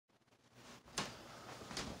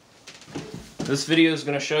This video is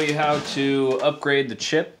going to show you how to upgrade the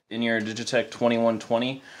chip in your Digitech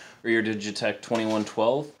 2120 or your Digitech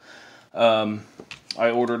 2112.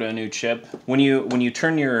 I ordered a new chip. When you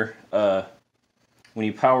turn your when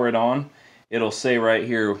you power it on, it'll say right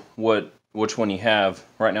here which one you have.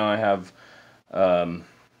 Right now I have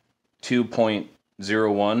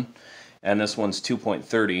 2.01 and this one's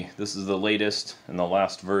 2.30. This is the latest and the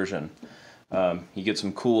last version. You get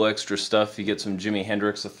some cool extra stuff. You get some Jimi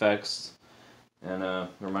Hendrix effects, and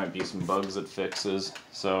there might be some bugs it fixes.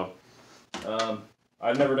 So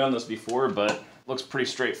I've never done this before, but it looks pretty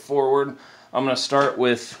straightforward. I'm going to start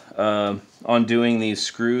with undoing these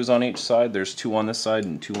screws on each side. There's two on this side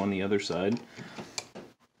and two on the other side.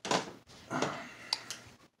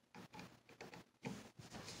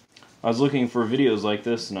 I was looking for videos like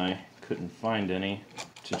this and I couldn't find any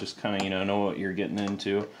to just kind of know what you're getting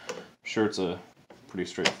into. I'm sure it's a pretty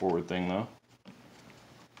straightforward thing though.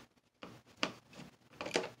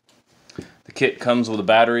 The kit comes with a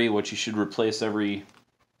battery, which you should replace every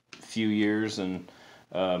few years, and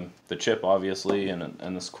the chip obviously,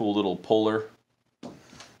 and this cool little puller.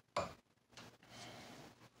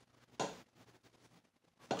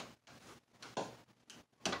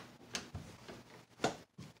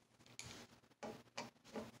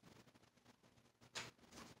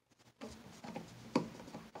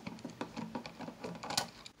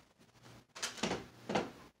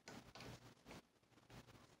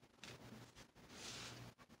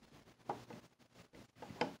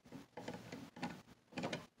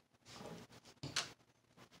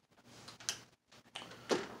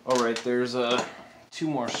 Alright, there's two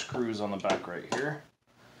more screws on the back right here.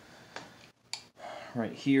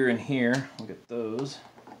 Right here and here, we'll get those.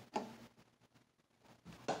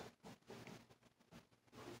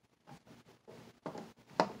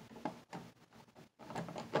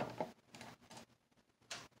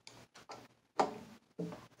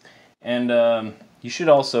 And you should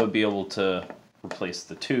also be able to replace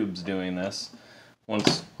the tubes doing this.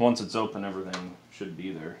 Once it's open, everything should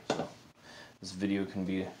be there. So this video can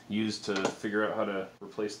be used to figure out how to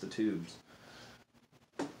replace the tubes.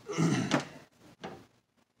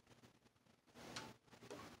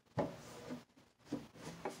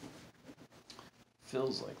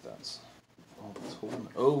 Feels like that's all that's holding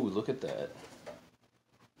it. Oh, look at that.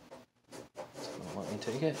 It's gonna let me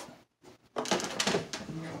take it.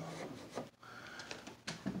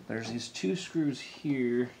 There's these two screws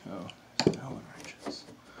here. Oh, there's Allen wrenches.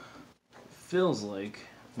 Feels like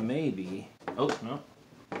maybe. Oh, no.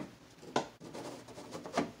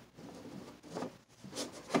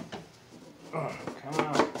 Oh, come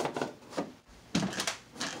on.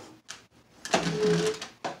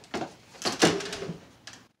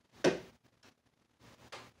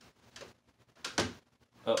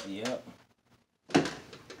 Oh, yep.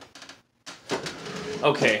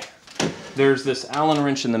 Okay. There's this Allen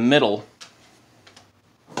wrench in the middle.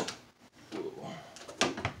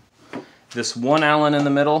 This one Allen in the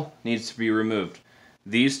middle needs to be removed.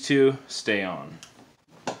 These two stay on.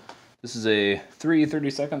 This is a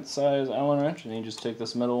 3/32 size Allen wrench, and you just take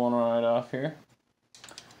this middle one right off here.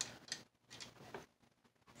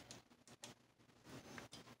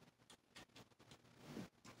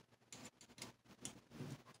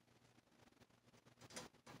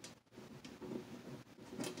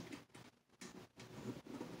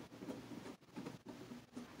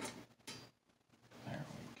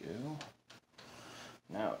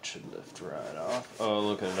 Now it should lift right off. Oh,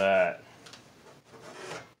 look at that.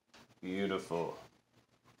 Beautiful.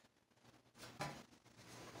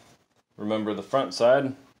 Remember, the front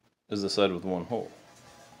side is the side with one hole.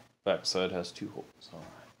 Back side has two holes.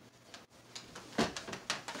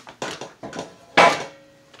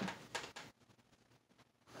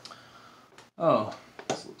 Oh,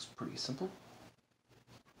 this looks pretty simple.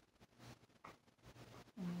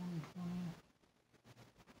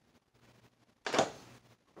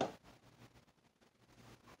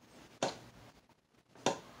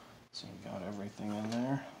 So you got everything in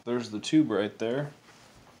there. There's the tube right there.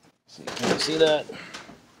 So you can see that.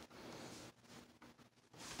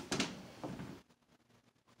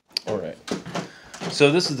 Alright.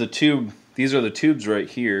 So this is the tube. These are the tubes right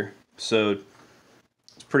here. So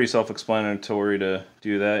it's pretty self-explanatory to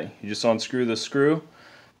do that. You just unscrew the screw.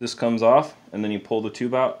 This comes off, and then you pull the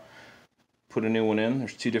tube out. Put a new one in.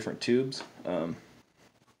 There's two different tubes.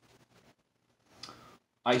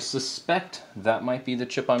 I suspect that might be the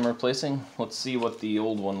chip I'm replacing. Let's see what the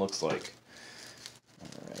old one looks like.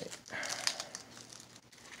 Alright.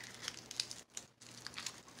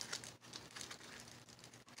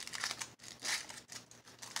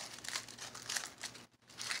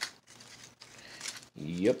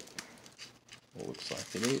 Yep. It looks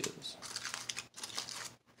like it is.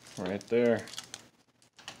 Right there.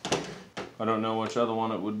 I don't know which other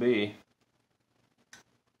one it would be.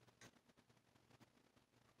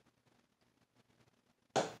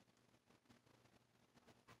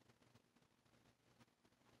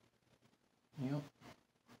 Yep.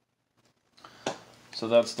 So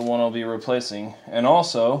that's the one I'll be replacing. And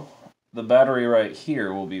also, the battery right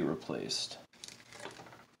here will be replaced.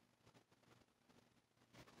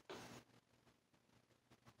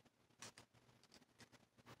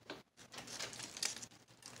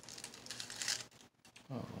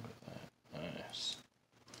 Oh, look at that. Nice.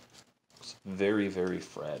 Looks very, very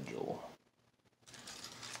fragile.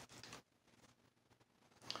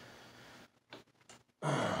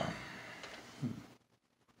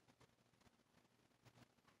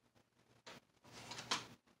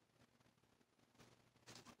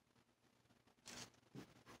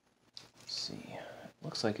 See,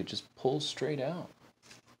 looks like it just pulls straight out.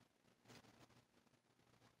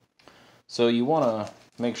 So you want to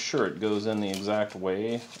make sure it goes in the exact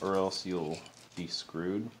way, or else you'll be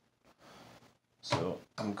screwed. So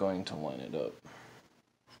I'm going to line it up.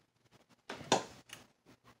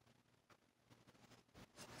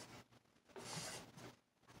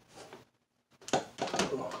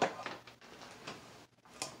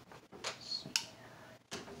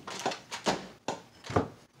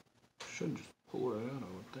 Should just pull right out,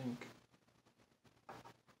 I would think.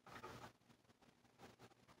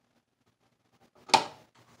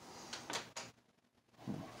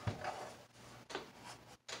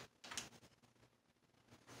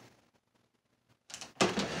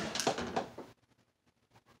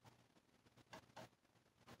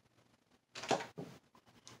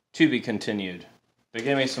 To be continued. They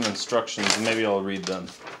gave me some instructions, and maybe I'll read them.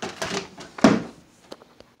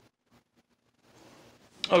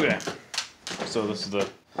 Okay, so this is the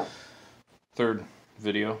third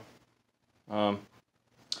video.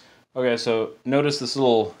 Okay, so notice this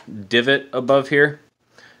little divot above here.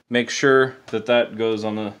 Make sure that that goes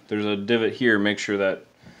on the, there's a divot here, make sure that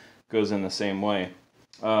goes in the same way.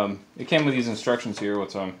 It came with these instructions here,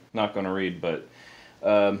 which I'm not going to read, but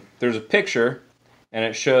there's a picture, and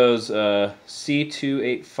it shows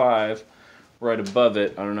C285 right above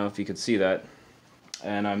it. I don't know if you could see that.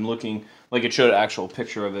 And I'm looking, like it showed an actual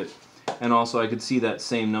picture of it. And also I could see that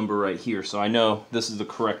same number right here, so I know this is the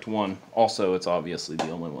correct one. Also, it's obviously the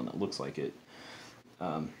only one that looks like it.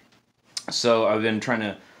 So I've been trying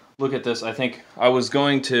to look at this. I think I was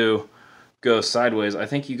going to go sideways. I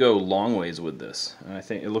think you go long ways with this. And I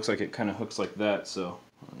think it looks like it kind of hooks like that, so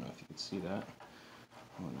I don't know if you can see that.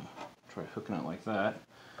 I'm going to try hooking it like that.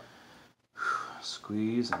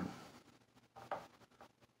 Squeeze and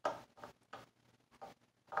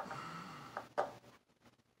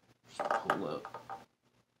just pull up.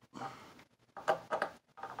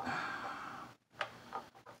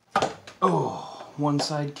 Oh, one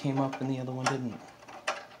side came up and the other one didn't.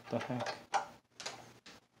 The heck?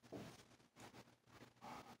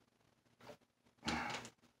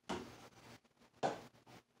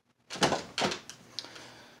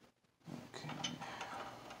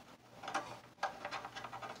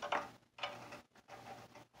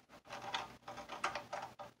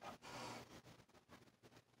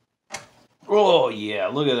 Oh yeah,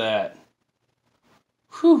 look at that.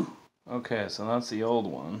 Whew. Okay, so that's the old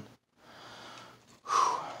one.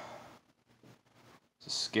 Whew.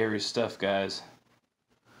 It's scary stuff, guys.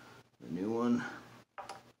 The new one.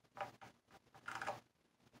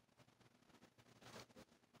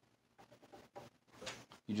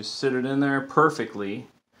 You just sit it in there perfectly.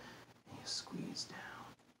 And you squeeze down.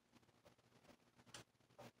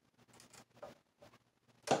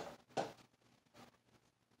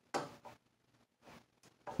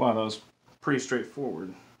 Wow, that was pretty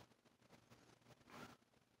straightforward.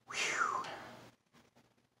 Whew.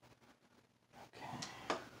 Okay.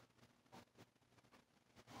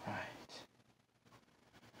 Right.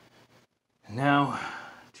 Now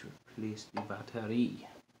to replace the battery.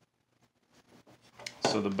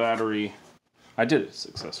 So the battery, I did it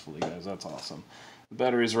successfully, guys. That's awesome. The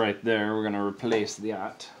battery's right there. We're gonna replace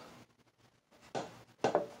that. Which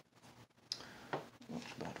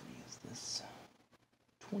battery is this?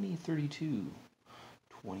 2032.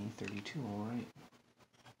 2032, alright.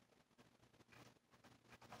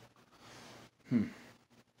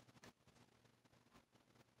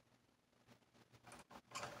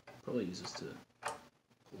 Probably use this to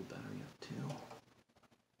pull the battery up too.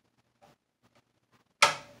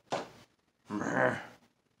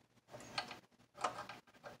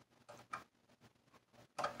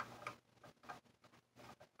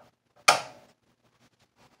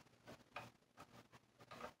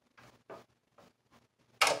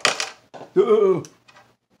 It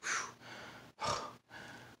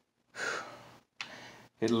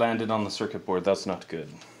landed on the circuit board. That's not good.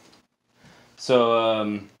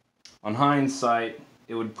 So, on hindsight,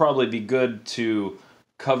 it would probably be good to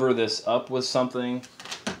cover this up with something.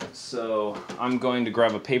 So, I'm going to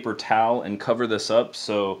grab a paper towel and cover this up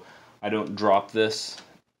so I don't drop this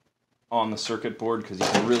on the circuit board, because you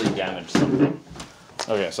can really damage something.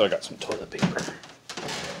 Okay, so I got some toilet paper.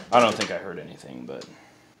 I don't think I heard anything, but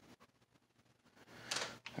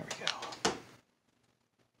there we go.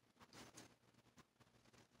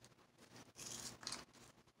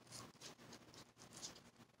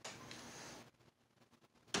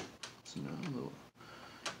 So now the little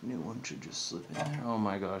new one should just slip in there. Oh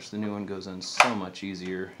my gosh, the new one goes in so much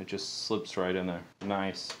easier. It just slips right in there.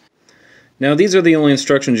 Nice. Now these are the only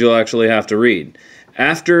instructions you'll actually have to read.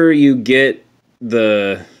 After you get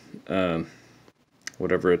the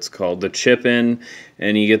whatever it's called, the chip in,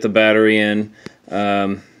 and you get the battery in,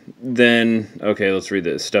 then, okay, let's read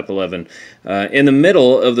this, step 11. In the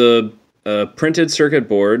middle of the printed circuit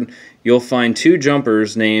board, you'll find two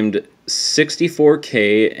jumpers named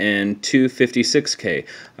 64K and 256K.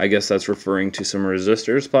 I guess that's referring to some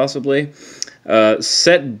resistors, possibly.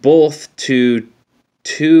 Set both to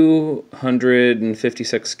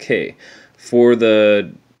 256K. For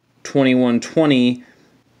the 2120,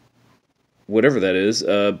 whatever that is,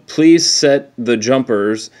 please set the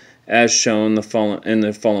jumpers as shown in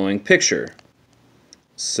the following picture.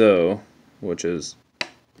 So, which is, I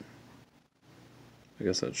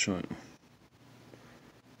guess that's showing,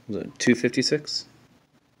 was it 256?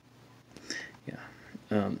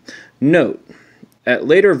 Yeah. Note, at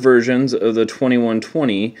later versions of the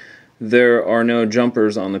 2120, there are no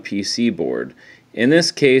jumpers on the PC board. In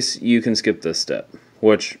this case, you can skip this step,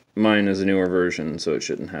 which mine is a newer version, so it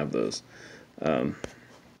shouldn't have those. I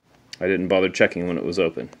didn't bother checking when it was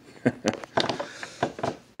open.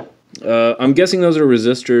 I'm guessing those are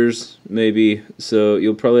resistors, maybe, so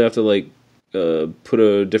you'll probably have to like put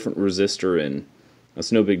a different resistor in.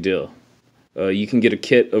 That's no big deal. You can get a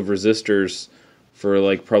kit of resistors for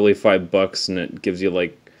like probably $5, and it gives you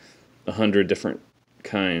like 100 different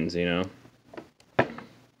kinds, you know.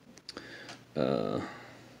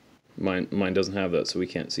 Mine doesn't have that, so we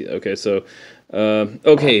can't see that. Okay, so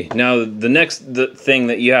okay, now the next thing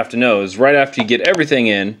that you have to know is right after you get everything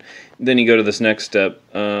in, then you go to this next step.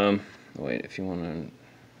 Wait, if you want to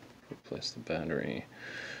replace the battery.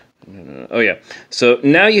 No. Oh yeah. So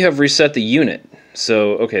now you have reset the unit.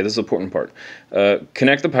 So okay, this is the important part.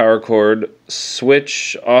 Connect the power cord,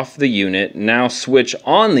 switch off the unit. Now switch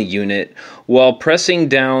on the unit while pressing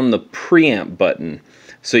down the preamp button.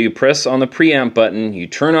 So you press on the preamp button, you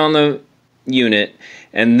turn on the unit,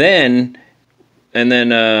 and then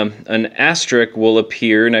an asterisk will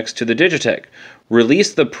appear next to the Digitech.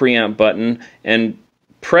 Release the preamp button and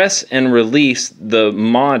press and release the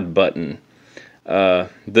mod button.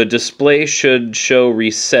 The display should show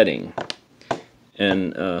resetting.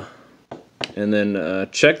 And then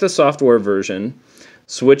check the software version.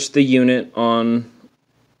 Switch the unit on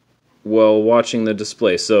while watching the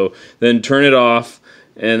display. So then turn it off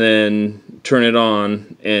and then turn it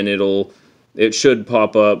on, and it should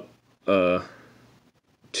pop up to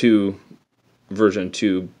version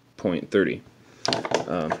 2.30.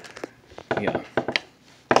 Yeah.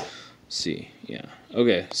 See, yeah.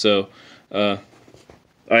 Okay, so I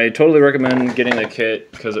totally recommend getting the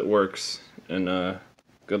kit because it works, and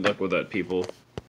good luck with that, people.